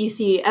 You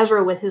see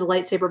Ezra with his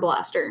lightsaber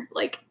blaster.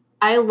 Like,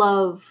 I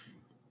love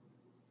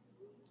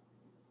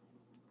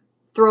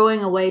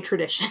throwing away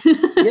tradition.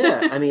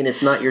 Yeah, I mean,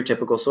 it's not your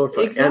typical sword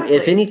fight. Exactly.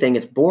 If anything,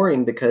 it's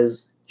boring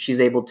because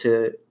she's able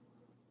to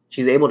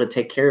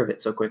take care of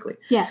it so quickly.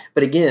 Yeah.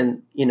 But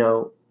again,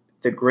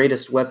 the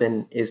greatest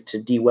weapon is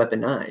to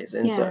de-weaponize,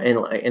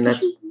 and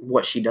that's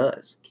what she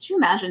does. Could you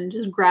imagine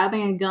just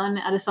grabbing a gun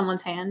out of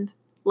someone's hand?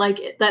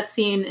 Like that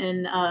scene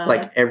in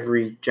like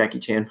every Jackie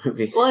Chan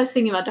movie. Well, I was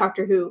thinking about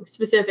Doctor Who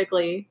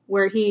specifically,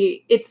 where I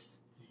think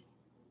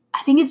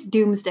it's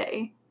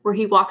Doomsday, where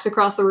he walks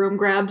across the room,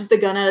 grabs the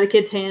gun out of the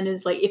kid's hand, and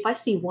is like, if I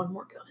see one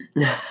more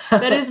gun.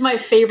 That is my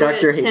favorite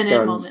Doctor hates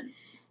Tenet guns.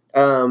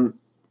 moment.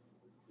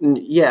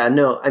 Yeah,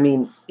 no, I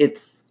mean,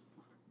 it's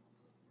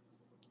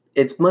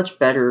much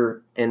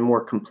better and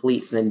more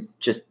complete than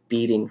just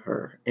beating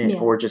her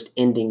or just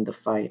ending the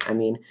fight. I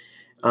mean,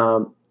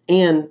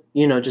 and,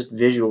 just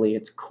visually,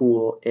 it's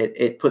cool.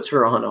 It puts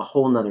her on a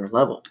whole nother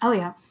level. Oh,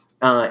 yeah.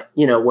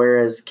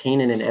 Whereas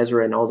Kanan and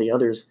Ezra and all the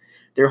others,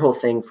 their whole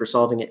thing for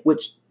solving it,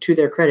 which to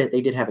their credit,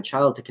 they did have a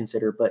child to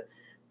consider, but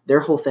their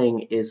whole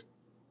thing is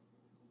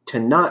to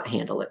not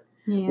handle it.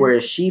 Yeah.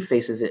 Whereas she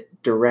faces it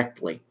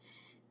directly.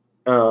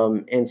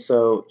 And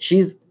so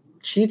she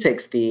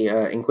takes the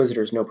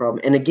Inquisitors no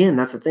problem. And again,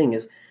 that's the thing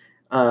is,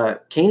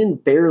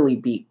 Kanan barely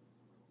beat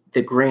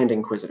the Grand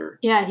Inquisitor.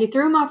 Yeah, he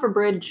threw him off a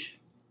bridge.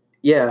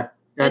 Yeah.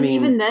 And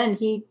even then,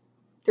 he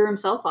threw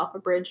himself off a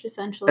bridge,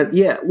 essentially.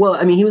 Yeah, well,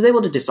 I mean, he was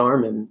able to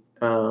disarm him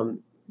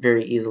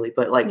very easily.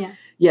 But,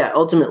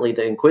 ultimately,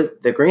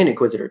 the Grand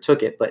Inquisitor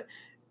took it. But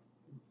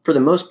for the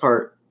most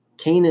part,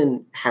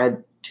 Kanan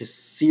had to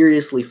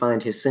seriously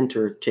find his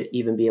center to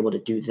even be able to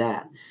do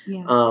that.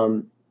 Yeah.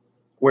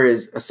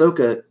 Whereas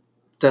Ahsoka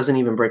doesn't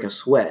even break a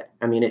sweat.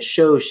 I mean, it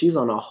shows she's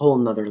on a whole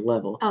nother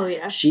level. Oh,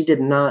 yeah. She did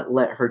not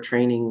let her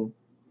training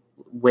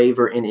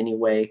waver in any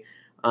way.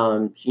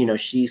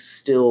 She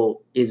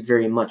still is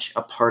very much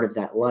a part of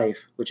that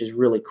life, which is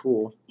really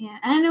cool. Yeah,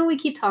 and I know we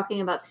keep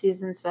talking about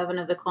season 7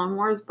 of the Clone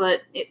Wars,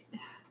 but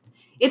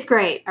it's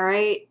great, all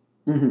right?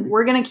 Mm-hmm.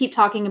 We're going to keep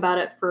talking about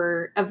it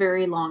for a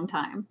very long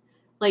time.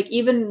 Like,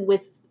 even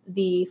with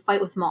the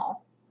fight with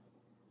Maul,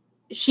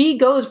 she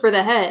goes for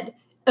the head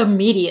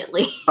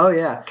immediately. Oh,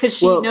 yeah. Because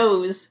she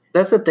knows.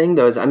 That's the thing,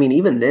 though, is, I mean,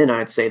 even then,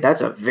 I'd say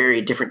that's a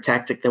very different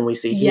tactic than we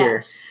see here.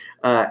 Yes.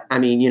 I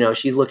mean,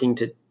 she's looking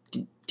to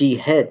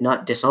de-head,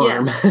 not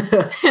disarm.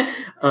 Yeah.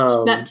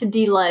 Not to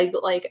de-leg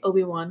like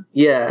Obi-Wan.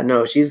 Yeah,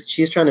 no,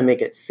 she's trying to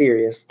make it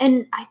serious.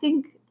 And I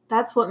think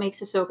that's what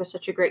makes Ahsoka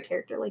such a great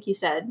character, like you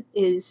said,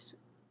 is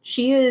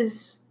she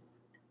is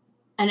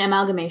an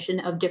amalgamation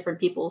of different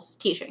people's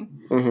teaching.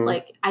 Mm-hmm.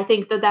 Like, I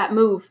think that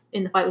move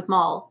in the fight with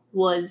Maul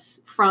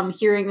was from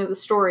hearing the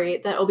story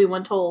that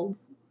Obi-Wan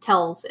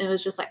tells, and it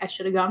was just like, I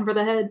should have gone for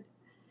the head.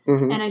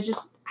 Mm-hmm. And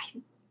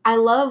I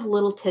love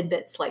little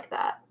tidbits like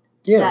that.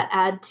 Yeah. That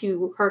add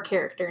to her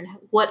character and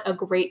what a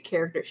great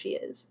character she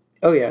is.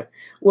 Oh, yeah.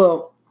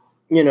 Well,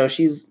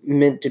 she's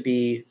meant to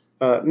be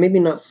maybe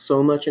not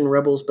so much in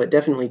Rebels, but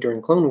definitely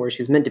during Clone Wars,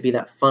 she's meant to be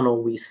that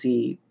funnel we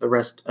see the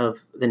rest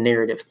of the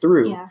narrative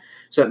through. Yeah.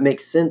 So it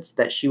makes sense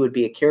that she would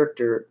be a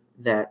character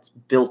that's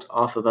built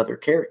off of other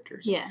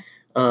characters. Yeah.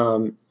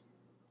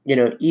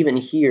 Even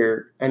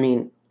here, I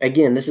mean,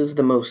 again, this is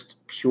the most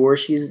pure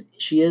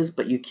she is,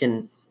 but you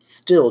can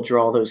still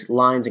draw those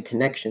lines and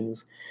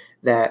connections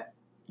that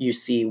you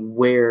see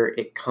where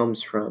it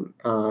comes from.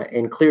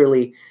 And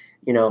clearly,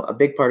 a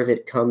big part of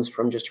it comes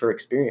from just her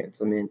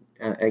experience. I mean,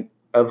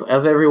 of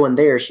everyone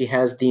there, she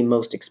has the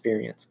most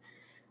experience.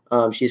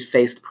 She's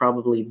faced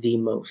probably the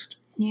most.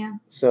 Yeah.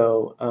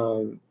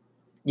 So,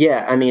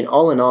 yeah, I mean,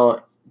 all in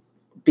all,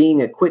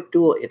 being a quick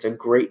duel, it's a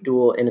great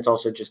duel, and it's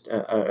also just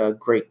a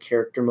great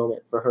character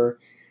moment for her.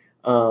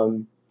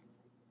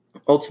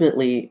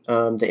 Ultimately,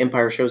 the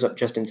Empire shows up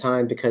just in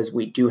time because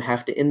we do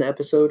have to end the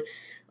episode,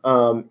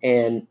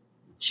 and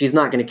she's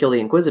not going to kill the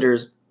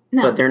Inquisitors,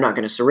 but they're not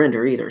going to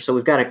surrender either. So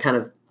we've got to kind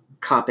of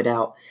cop it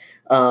out.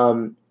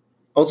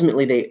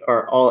 Ultimately, they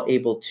are all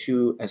able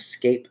to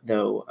escape,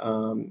 though.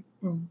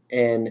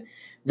 And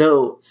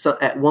though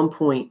at one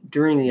point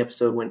during the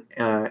episode when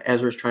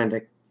Ezra's trying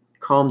to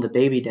calm the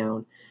baby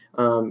down,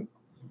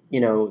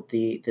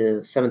 the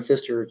Seventh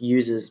Sister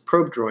uses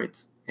probe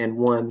droids, and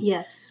one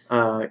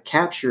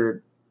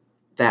captured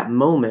that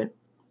moment,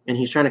 and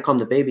he's trying to calm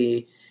the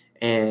baby,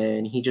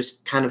 and he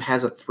just kind of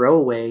has a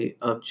throwaway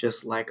of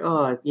just like,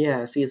 oh,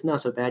 yeah, see, it's not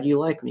so bad. You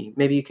like me.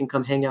 Maybe you can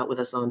come hang out with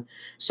us on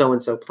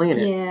so-and-so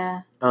planet.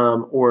 Yeah.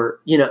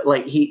 Or,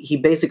 like he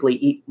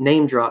basically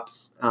name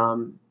drops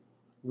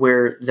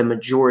where the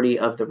majority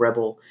of the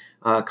rebel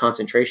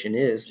concentration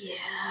is. Yeah.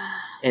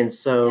 And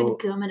so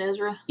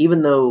Ezra.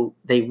 Even though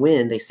they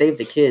win, they save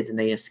the kids and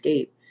they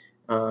escape,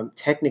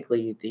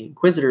 technically the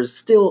Inquisitors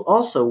still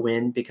also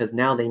win because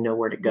now they know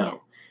where to go. Yeah.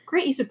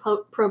 Great use of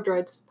probe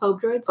droids.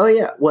 Probe droids? Oh,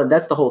 yeah. Well,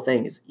 that's the whole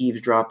thing is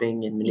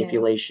eavesdropping and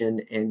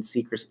manipulation and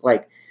secrecy.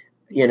 Like,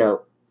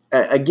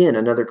 again,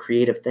 another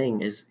creative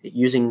thing is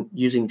using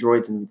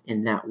droids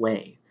in that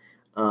way.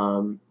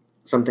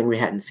 Something we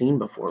hadn't seen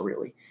before,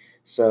 really.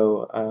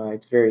 So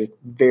it's very,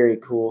 very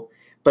cool.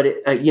 But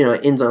it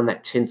ends on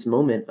that tense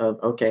moment of,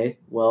 okay,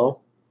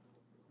 well,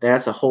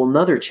 that's a whole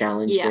nother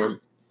challenge then.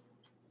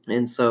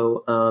 And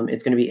so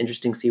it's going to be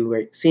interesting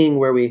seeing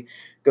where we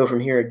go from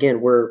here.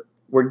 Again, we're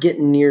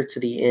getting near to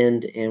the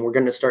end, and we're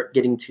going to start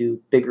getting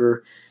to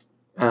bigger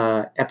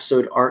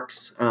episode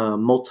arcs,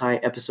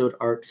 multi-episode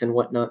arcs and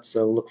whatnot.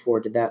 So look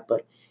forward to that.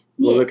 But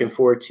we're looking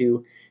forward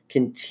to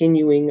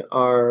continuing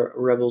our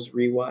Rebels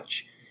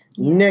rewatch.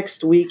 Yeah.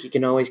 Next week, you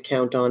can always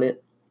count on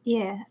it.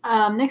 Yeah.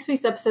 Next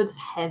week's episode's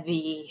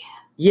heavy.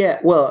 Yeah.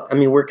 Well, I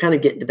mean, we're kind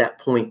of getting to that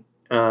point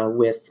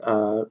with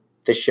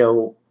the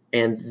show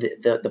and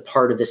the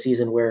part of the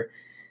season where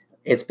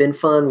it's been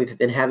fun. We've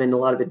been having a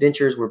lot of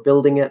adventures. We're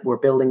building up.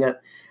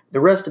 The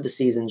rest of the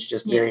season's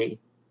just very,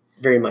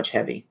 very much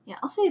heavy. Yeah,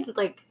 I'll say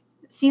that,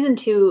 season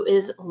 2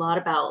 is a lot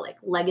about,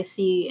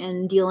 legacy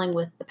and dealing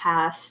with the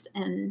past,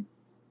 and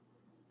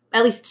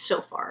at least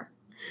so far.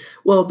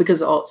 Well,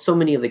 because so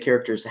many of the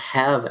characters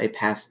have a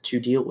past to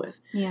deal with.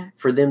 Yeah.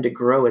 For them to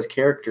grow as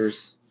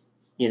characters,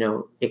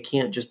 it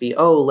can't just be,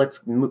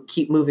 let's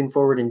keep moving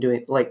forward and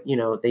doing,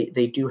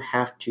 they do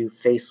have to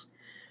face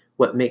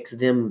what makes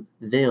them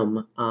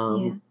them.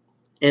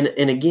 And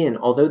again,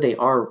 although they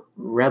are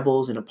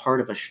rebels and a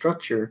part of a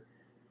structure,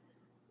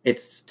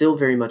 it's still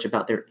very much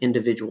about their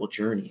individual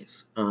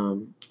journeys.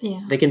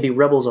 They can be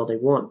rebels all they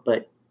want,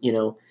 but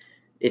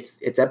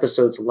it's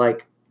episodes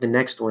like the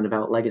next one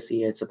about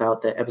legacy. It's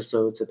about the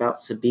episodes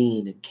about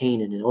Sabine and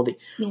Kanan and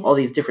all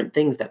these different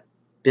things that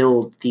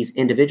build these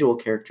individual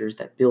characters,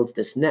 that builds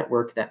this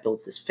network, that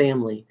builds this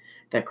family,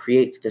 that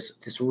creates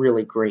this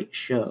really great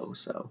show.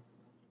 So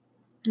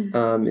there's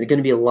going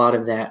to be a lot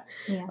of that.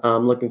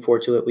 Looking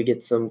forward to it. We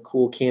get some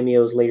cool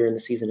cameos later in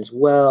the season as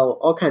well.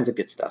 All kinds of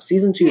good stuff.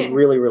 Season 2 is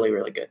really, really,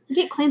 really good. We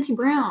get Clancy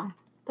Brown.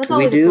 That's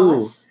always a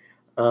plus.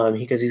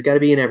 Because he's got to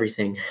be in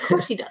everything. Of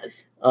course he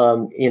does.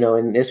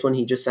 In this one,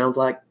 he just sounds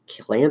like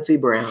Clancy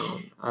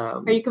Brown.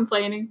 Are you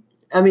complaining?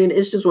 I mean,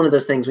 it's just one of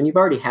those things. When you've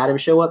already had him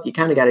show up, you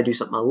kind of got to do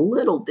something a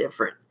little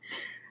different.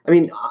 I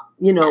mean,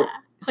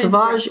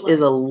 Savage is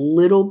a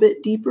little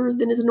bit deeper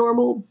than is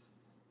normal,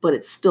 but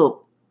it's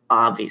still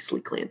obviously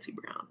Clancy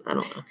Brown. I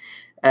don't know.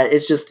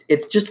 It's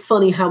just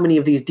funny how many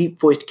of these deep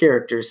voiced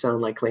characters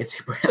sound like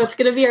Clancy Brown. That's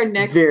going to be our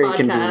next podcast.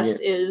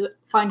 Convenient. Is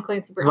Find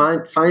Clancy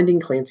Brown. Finding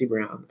Clancy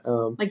Brown.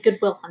 Like Good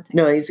Will Hunting.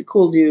 No, he's a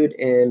cool dude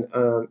and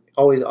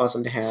always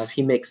awesome to have.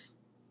 He makes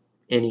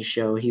any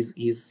show. He's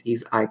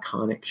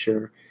iconic,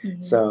 sure.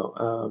 Mm-hmm.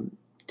 So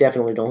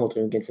definitely don't hold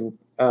it against him.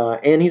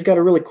 And he's got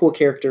a really cool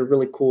character,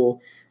 really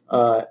cool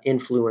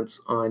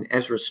influence on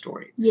Ezra's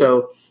story. Yeah.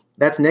 So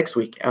that's next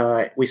week.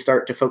 We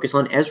start to focus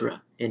on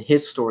Ezra and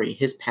his story,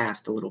 his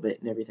past a little bit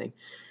and everything.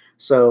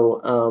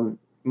 So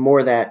more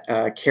of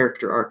that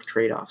character arc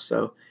trade-off.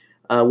 So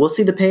we'll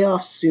see the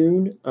payoff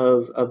soon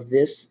of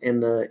this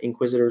and the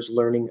Inquisitors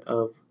learning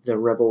of the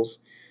Rebels'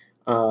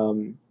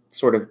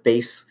 sort of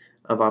base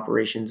of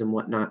operations and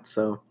whatnot.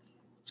 So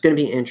it's going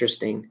to be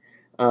interesting.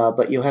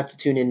 but you'll have to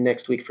tune in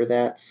next week for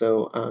that.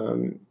 So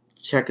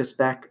check us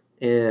back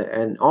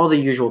and all the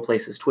usual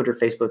places, Twitter,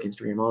 Facebook,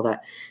 Instagram, all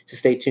that, to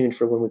stay tuned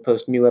for when we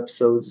post new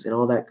episodes and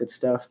all that good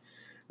stuff.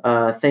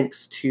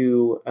 Thanks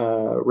to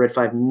Red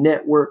 5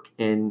 Network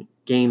and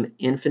Game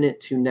Infinite,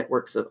 2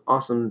 networks of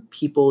awesome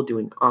people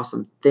doing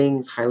awesome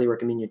things. Highly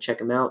recommend you check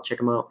them out.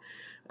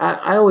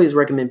 I always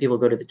recommend people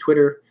go to the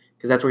Twitter,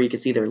 because that's where you can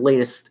see their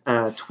latest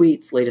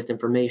tweets, latest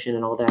information,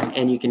 and all that.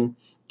 And you can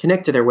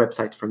connect to their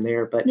websites from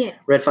there. But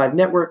Red 5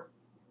 Network,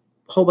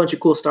 whole bunch of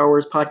cool Star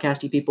Wars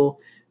podcasty people.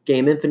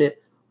 Game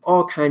Infinite,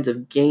 all kinds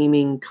of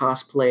gaming,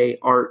 cosplay,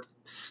 art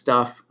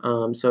stuff.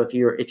 So if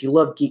you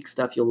love geek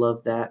stuff, you'll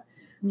love that.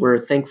 We're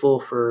thankful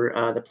for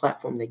the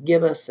platform they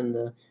give us and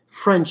the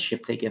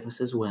friendship they give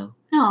us as well.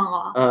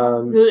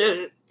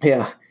 Aww.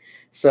 Yeah.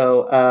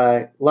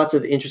 So lots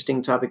of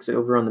interesting topics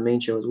over on the main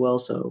show as well.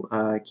 So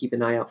keep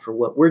an eye out for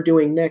what we're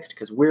doing next,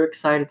 because we're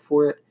excited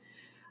for it.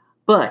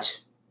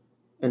 But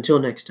until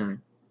next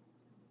time,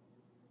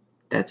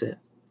 that's it.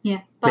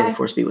 Yeah. Bye. May the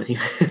Force be with you.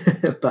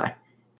 Bye.